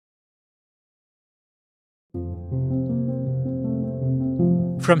From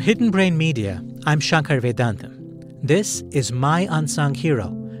Hidden Brain Media, I'm Shankar Vedantam. This is My Unsung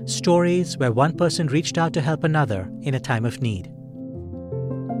Hero, stories where one person reached out to help another in a time of need.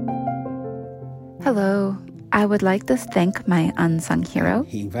 Hello, I would like to thank my unsung hero.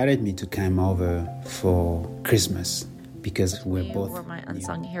 He invited me to come over for Christmas because we're both... You were my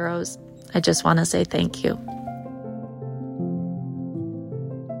unsung heroes. I just want to say thank you.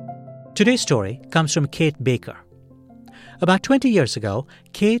 Today's story comes from Kate Baker. About 20 years ago,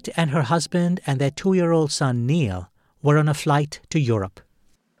 Kate and her husband and their 2-year-old son, Neil, were on a flight to Europe.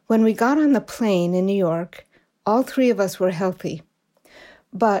 When we got on the plane in New York, all three of us were healthy.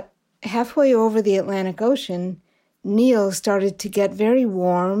 But halfway over the Atlantic Ocean, Neil started to get very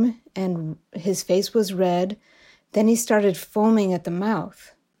warm and his face was red. Then he started foaming at the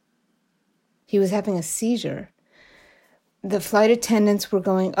mouth. He was having a seizure. The flight attendants were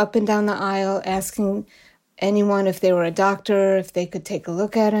going up and down the aisle asking anyone if they were a doctor, if they could take a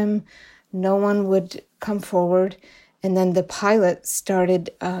look at him. No one would come forward. And then the pilot started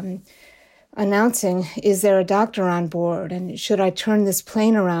announcing, is there a doctor on board? And should I turn this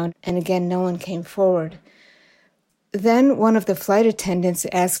plane around? And again, no one came forward. Then one of the flight attendants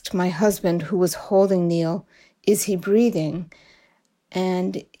asked my husband, who was holding Neil, is he breathing?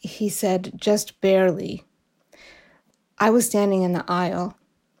 And he said, just barely. I was standing in the aisle.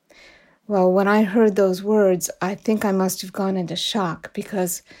 Well, when I heard those words, I think I must have gone into shock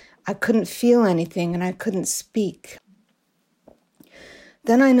because I couldn't feel anything and I couldn't speak.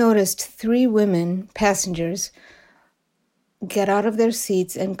 Then I noticed 3 women, passengers, get out of their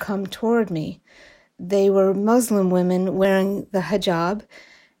seats and come toward me. They were Muslim women wearing the hijab,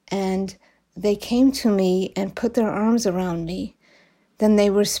 and they came to me and put their arms around me. Then they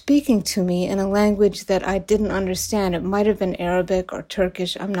were speaking to me in a language that I didn't understand. It might have been Arabic or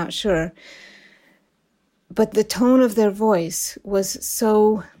Turkish, I'm not sure. But the tone of their voice was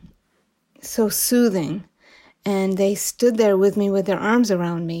so soothing. And they stood there with me with their arms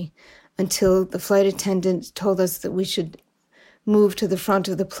around me until the flight attendant told us that we should move to the front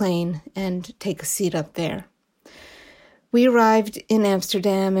of the plane and take a seat up there. We arrived in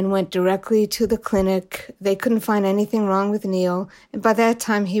Amsterdam and went directly to the clinic. They couldn't find anything wrong with Neil, and by that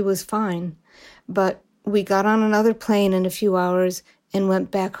time he was fine. But we got on another plane in a few hours and went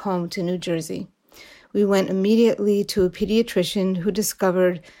back home to New Jersey. We went immediately to a pediatrician who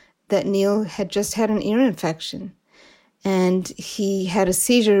discovered that Neil had just had an ear infection, and he had a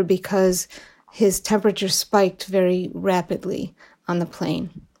seizure because his temperature spiked very rapidly on the plane.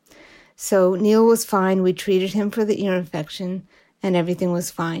 So Neil was fine. We treated him for the ear infection, and everything was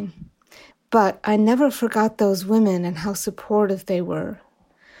fine. But I never forgot those women and how supportive they were.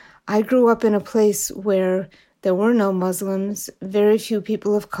 I grew up in a place where there were no Muslims, very few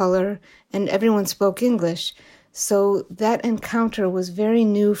people of color, and everyone spoke English. So that encounter was very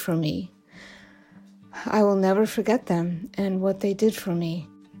new for me. I will never forget them and what they did for me.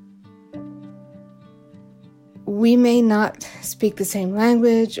 We may not speak the same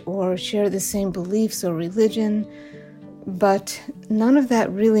language or share the same beliefs or religion, but none of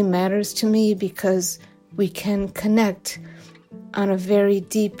that really matters to me because we can connect on a very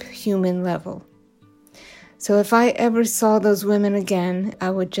deep human level. So if I ever saw those women again, I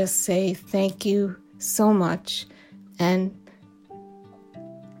would just say thank you so much, and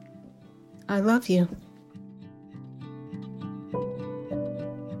I love you.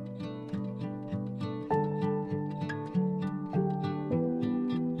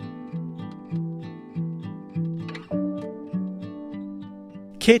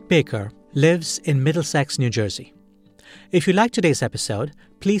 Kate Baker lives in Middlesex, New Jersey. If you liked today's episode,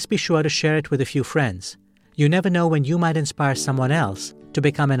 please be sure to share it with a few friends. You never know when you might inspire someone else to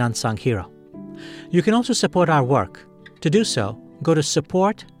become an unsung hero. You can also support our work. To do so, go to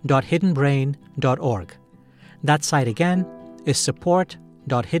support.hiddenbrain.org. That site again is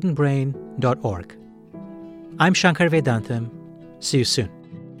support.hiddenbrain.org. I'm Shankar Vedantam. See you soon.